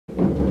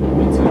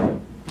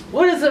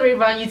What's up,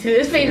 everybody on YouTube?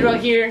 It's FazeRug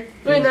here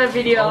with another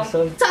video.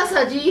 Awesome.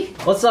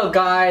 What's up,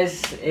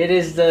 guys? It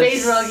is the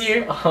FazeRug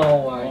here.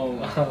 Oh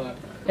my god.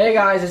 Hey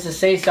guys, it's the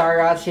Say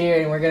Stargots here,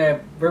 and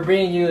we're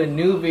bringing you a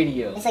new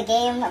video. It's a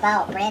game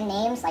about brand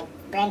names, like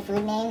brand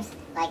food names.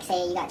 Like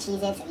say you got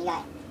Cheez-Its and you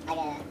got like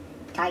a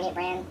Target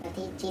brand of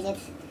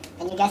Cheez-Its,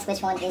 and you guess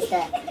which one is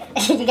the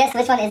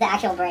the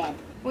actual brand.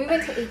 We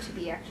went to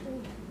HEB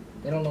actually.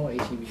 They don't know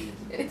what HEB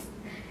is.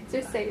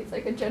 Just say it's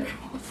like a general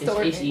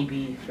store. It's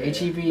HEB.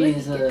 HEB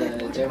is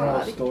a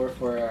general store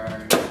for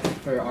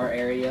our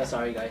area.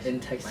 Sorry guys,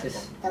 in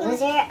Texas. The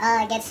loser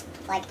has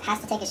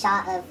to take a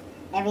shot of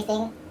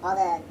everything, all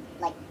the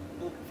like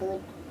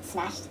food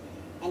smashed,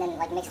 and then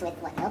like mixed with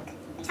what, milk?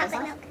 And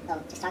chocolate milk? Oh,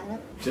 just chocolate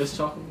milk? Just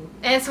chocolate milk?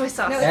 And soy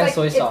sauce. No, it's and like,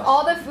 soy sauce. It's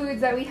all the foods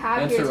that we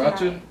have and here sriracha?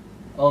 tonight.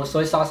 Oh,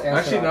 soy sauce and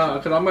actually, sriracha. no,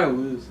 because I might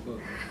lose.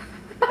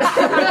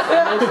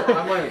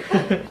 I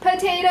might.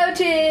 Potato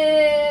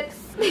chips!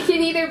 They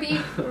can either be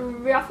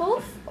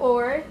Ruffles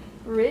or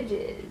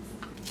Ridges.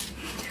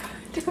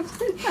 You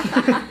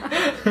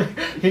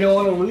don't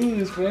want to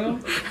lose,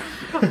 fam.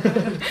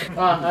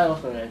 I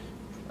also did.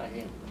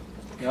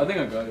 Yeah, I think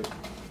I got it.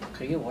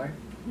 Could you get water?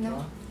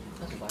 No.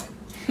 That's fine.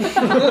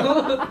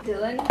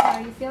 Dylan, how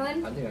are you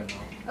feeling? I think I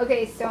know.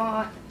 Okay,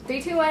 so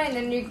 3, 2, 1, and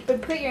then you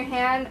would put your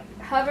hand,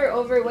 hover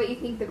over what you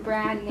think the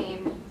brand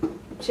name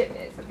chip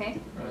is, okay?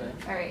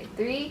 Alright,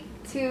 3,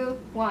 2,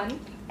 1.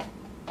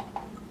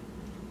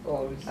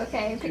 Oh,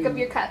 okay, pick up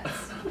your cups.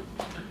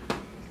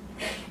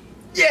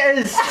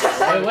 Yes!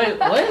 wait,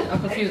 what? I'm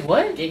confused.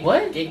 What?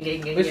 What?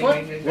 Which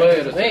one?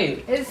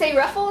 Wait. Does it say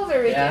Ruffles or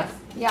Ridges? Yeah.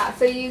 Yeah,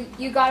 so you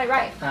got it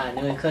right. I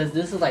knew it because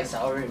this is like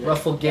sour.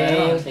 Ruffle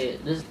game.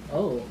 This.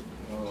 Oh.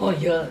 Oh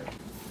yeah.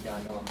 Yeah,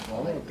 I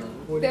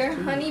know. They're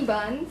honey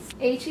buns,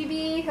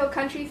 HEB, Hill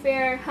Country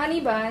Fair, honey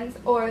buns,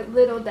 or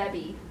Little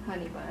Debbie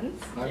honey buns.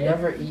 I've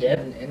never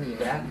eaten any of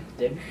that.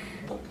 Deb.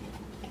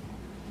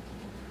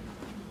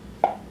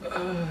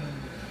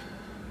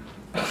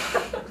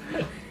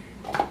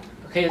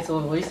 Okay, so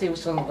what do you say?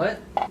 Which one? What?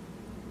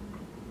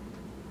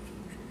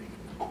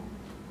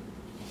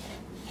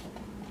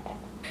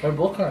 They're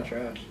both kind of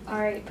trash.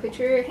 Alright, put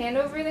your hand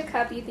over the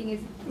cup you think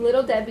is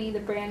Little Debbie, the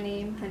brand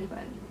name honey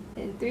bun.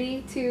 In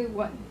 3, 2,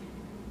 1.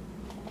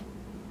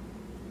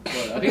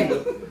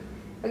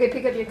 Okay,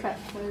 pick up your cup.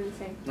 What does it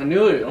say? I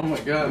knew it. Oh my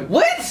god.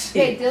 What?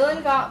 Okay,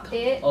 Dylan got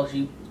it. Oh,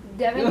 she.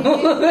 Devin, you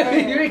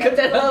didn't cut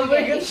that up.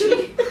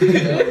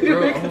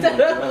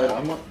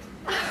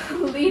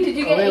 Lee, did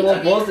you get it?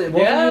 Well, both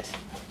yeah.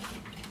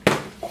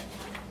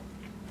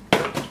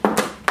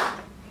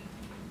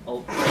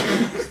 Oh.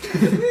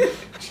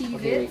 Cheez-Its.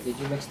 Okay, wait, did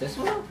you mix this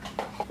one up?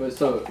 But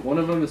so one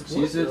of them is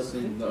Cheez-Its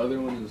and the other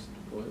one is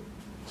what?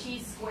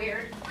 Cheese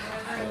squared.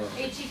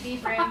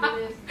 HEB brand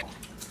it is.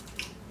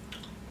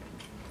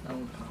 That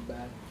one's not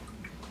bad.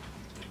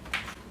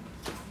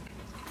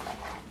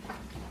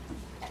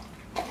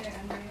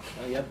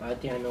 Oh, yep, I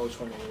think I know which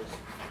one it is.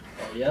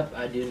 Oh, yep,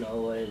 I do know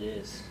what it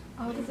is.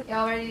 Oh,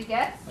 y'all ready to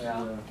guess?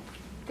 Yeah.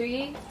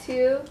 3,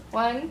 2,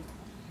 1.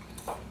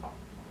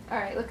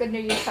 Alright, look under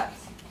your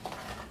cups.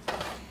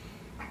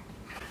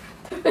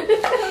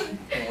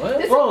 What?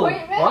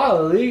 Disappointment.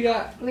 Wow, Lee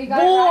got it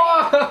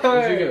right.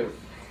 What'd you get?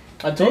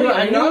 I told you,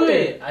 I knew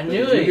it. I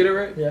knew Did you get it. it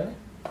right? Yeah.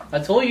 I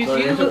told you. So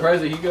See, you're look.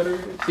 surprised that he got it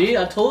right? See,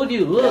 I told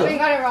you. Look. Devin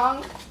got it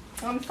wrong.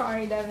 I'm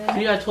sorry, Devin.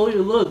 See, I told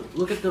you. Look.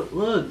 Look at the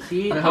look.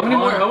 See. How many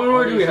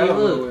more do we have?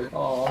 Look.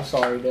 Oh, I'm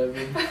sorry,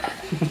 Devin.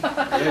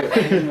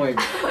 Oh my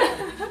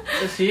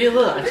god. See,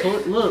 look. I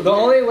told. Look. The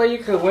only way you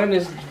could win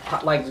is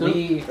like So,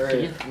 Lee or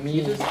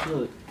me. Just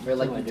look. or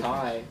like the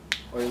tie,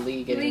 or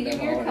Lee getting Lee, give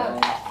them me your all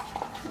cup.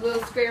 wrong.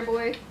 Little square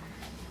boy.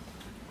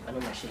 I know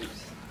my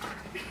shapes.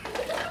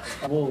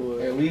 Whoa.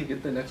 Hey, we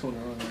get the next one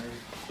on, man.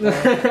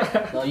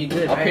 No, you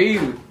good. I'll right? pay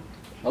you.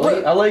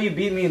 I'll let you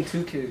beat me in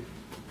 2K.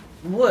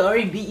 Boy, I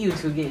already beat you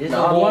 2 games.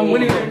 Nah, I'm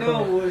winning right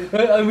now, boy.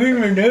 I'm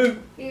winning right now.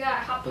 You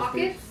got Hot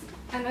Pockets.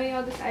 I know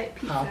y'all decided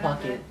pizza. Hot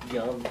Pocket.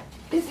 Yum.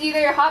 It's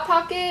either Hot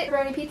Pocket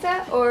pepperoni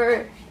pizza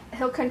or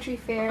Hill Country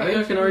Fair. I think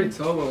I can already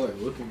tell by like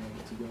looking at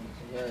it, to be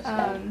honest.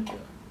 Yes.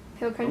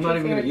 Hill Country I'm not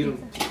even Fair gonna eat them.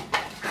 pizza.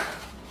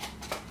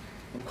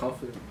 I'm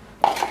confident.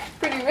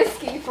 Pretty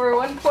risky for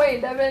 1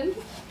 point, Devin.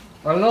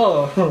 I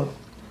know.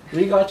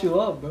 Lee got you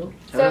up, bro.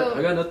 So-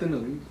 I got nothing to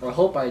lose. I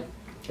hope I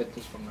get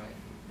this one right.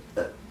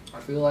 I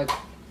feel like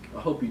I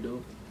hope you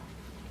don't.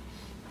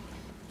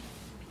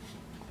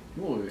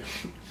 Boy.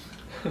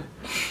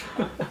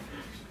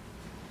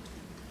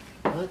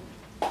 What?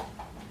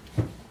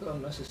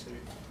 unnecessary.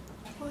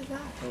 What was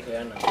that? Okay,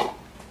 I know.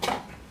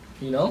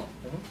 You know?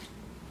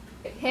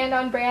 Hand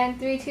on brand.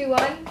 3, 2,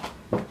 1.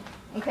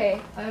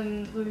 Okay,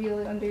 reveal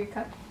it under your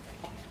cup.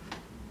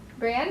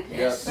 Brand?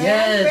 Yes.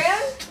 Brand?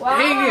 Yes. Brand? Wow.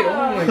 Dang it!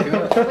 Oh my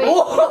god. Wait.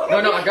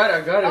 No, I got it.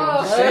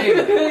 I'm just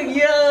saying.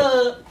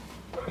 Yeah.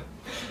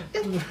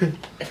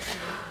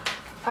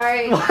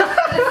 Alright, this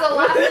is the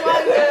last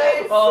one,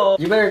 guys. Oh,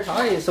 you better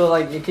tie it so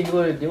like it can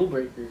go to a deal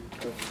breaker.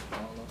 I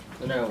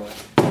don't know. Another one.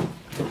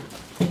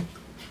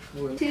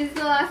 Choose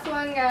the last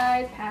one,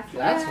 guys. Pass it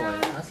Last down.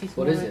 one. I see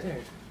What is it?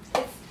 there.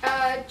 It's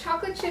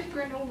chocolate chip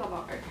granola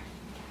bar.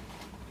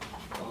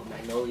 Oh,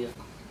 Magnolia.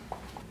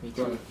 Me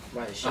too.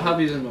 Right, I have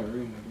these in my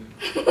room.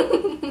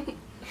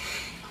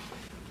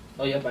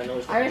 Oh, yep, I know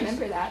which one I it is.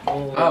 remember that.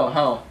 Oh,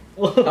 how?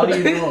 How do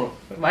you know?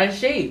 My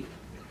shape.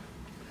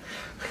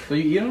 So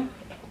you eat them?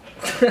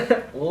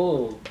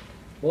 Whoa.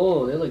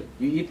 Whoa, they look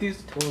You eat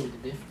these? totally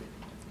different.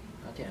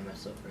 I think I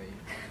messed up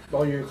right.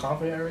 Oh, you're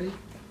confident already?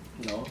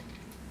 No.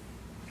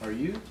 Are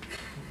you?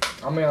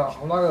 I mean,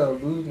 I'm not gonna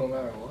lose no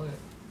matter what.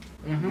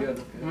 Mm-hmm. Yeah.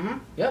 Okay. Mm-hmm.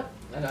 Yep,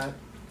 I got it.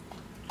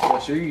 Yeah,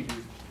 sure you do.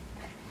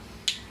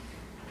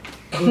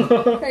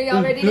 Are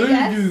y'all ready to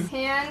guess?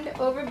 Hand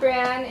over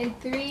brand in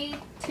 3,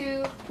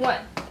 2, 1.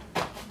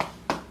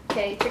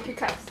 Okay, pick your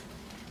cups.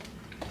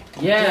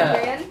 Yeah.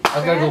 Brand? I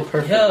was gonna go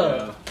perfect.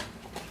 Yeah.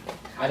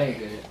 I didn't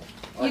get it.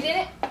 You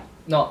didn't?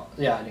 No,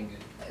 yeah, I didn't get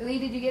it. Lee,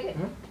 did you get it?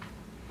 Hmm?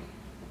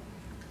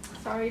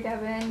 Sorry,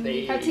 Devin. They-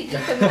 You have to eat the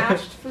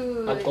mashed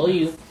food. I told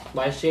you.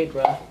 My shape,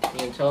 bro. You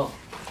can tell.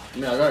 I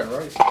mean, I got it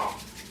right. I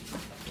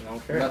don't You're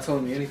care. not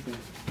telling me anything.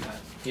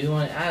 You don't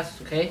want to ask,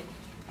 okay?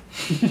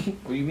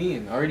 What do you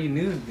mean? I already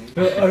knew. Man. I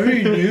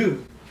already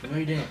knew. No,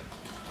 you didn't.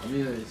 I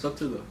mean, it's up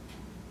to the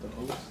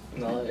host.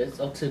 No, it's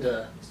up to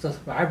the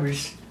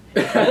Subscribers.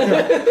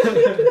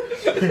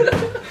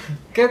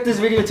 Get this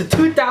video to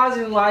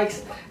 2,000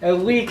 likes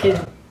and we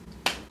can.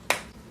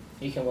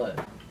 You can what?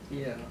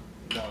 Yeah.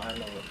 No, I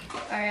know.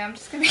 Alright, I'm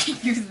just gonna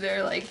use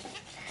their like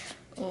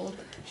old.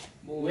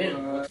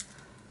 Win.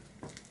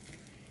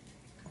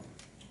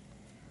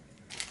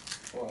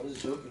 Oh, I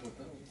was joking with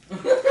that one.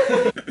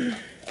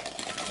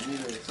 I mean,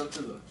 it's up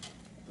to the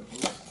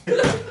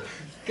host.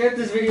 Get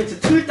this video to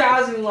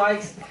 2,000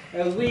 likes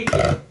and we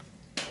can.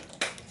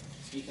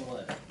 You can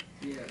what?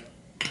 Yeah.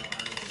 No, I know.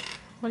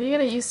 What are you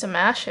gonna use to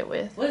mash it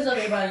with? What is up,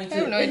 everybody? I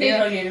have no idea.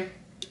 My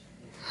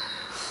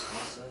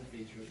son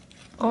featured.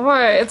 Oh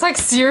my, it's like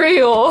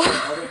cereal. The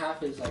other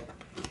half is like.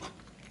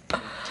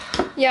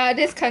 Yeah, it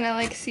is kind of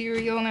like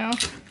cereal now.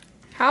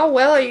 How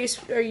well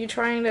are you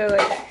trying to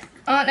like?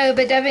 I don't know,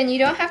 but Devin, you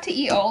don't have to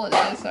eat all of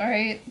this,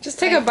 alright? Just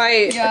take a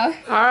bite. Yeah.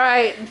 All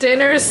right,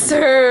 dinner's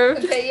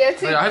served. Okay, you have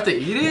to. Wait, I have to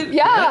eat it?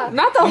 Yeah.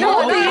 Not the No,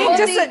 whole not the thing, whole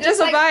just thing, a just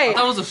like- bite. I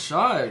thought it was a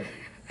shot.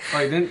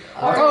 Like, then.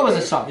 I thought it was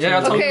a shot. Yeah,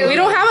 I thought Okay, We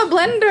don't have a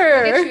Get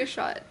blender. you a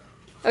shot.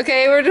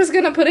 Okay, we're just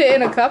gonna put it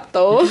in a cup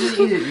though. Just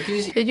eat it. You can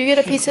just Did you get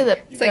a piece of the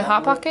like-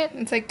 hot pocket?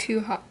 It's like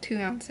 2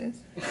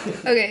 ounces.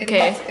 Okay, Okay.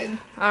 that's good.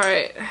 All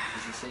right.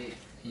 say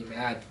he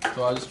mad.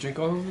 So I just drink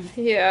all of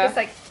it? Yeah. It's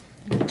like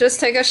Just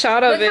take a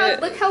shot of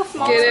it. look how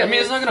small. Get it it. I mean,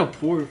 it's not gonna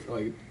pour.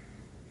 Like,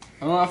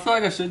 I don't know. I feel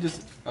like I should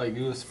just like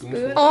do a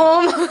spoonful.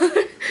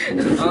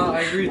 Oh I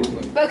agree.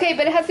 Like, Okay,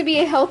 but it has to be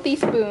a healthy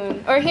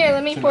spoon. Or here,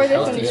 let me pour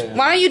this in. yeah.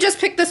 Why don't you just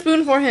pick the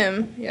spoon for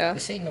him? Yeah.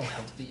 This ain't no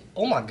healthy.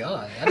 Oh my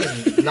god, that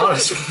is not a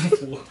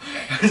spoonful.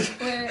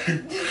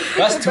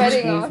 That's two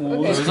Spreading off,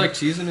 spoonfuls. okay. There's like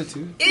cheese in it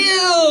too.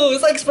 Ew,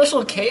 it's like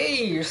Special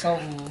K or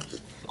something.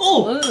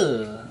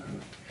 Oh!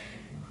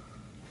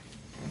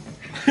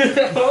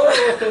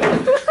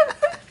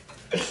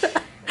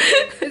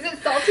 Is it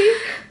salty?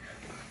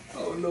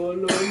 Oh no,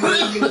 no,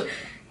 no.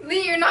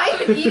 Lee, you're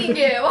not even eating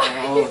it.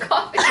 Why are you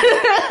coughing?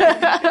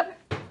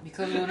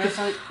 Because there's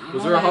like.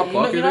 Was there a hot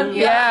pocket in it?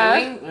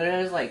 Yeah.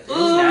 There's like.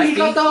 Ooh, you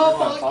got the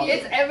hot pocket.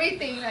 It's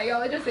everything that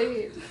y'all just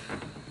ate.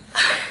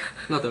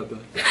 Not that bad.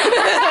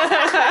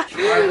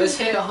 Alright, let's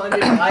hit 100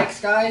 likes,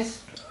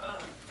 guys.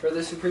 For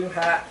the Supreme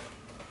hat.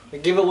 The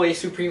giveaway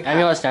Supreme Add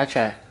me hat. on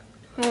Snapchat,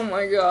 Oh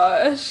my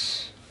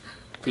gosh.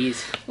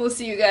 please. We'll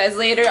see you guys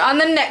later on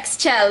the next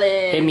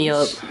challenge. Hit me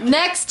up.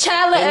 Next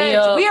challenge. Hit me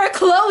up. We are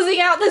closing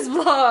out this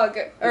vlog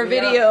or Hit me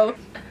video.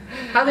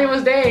 How they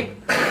was day?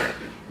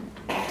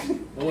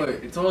 Oh wait,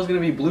 it's always gonna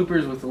be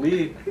bloopers with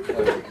Lee.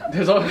 Like,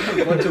 there's always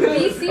a bunch of.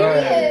 Be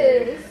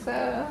serious.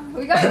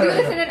 We gotta do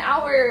this in an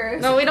hour.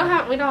 No, we don't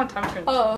have time for this. Oh.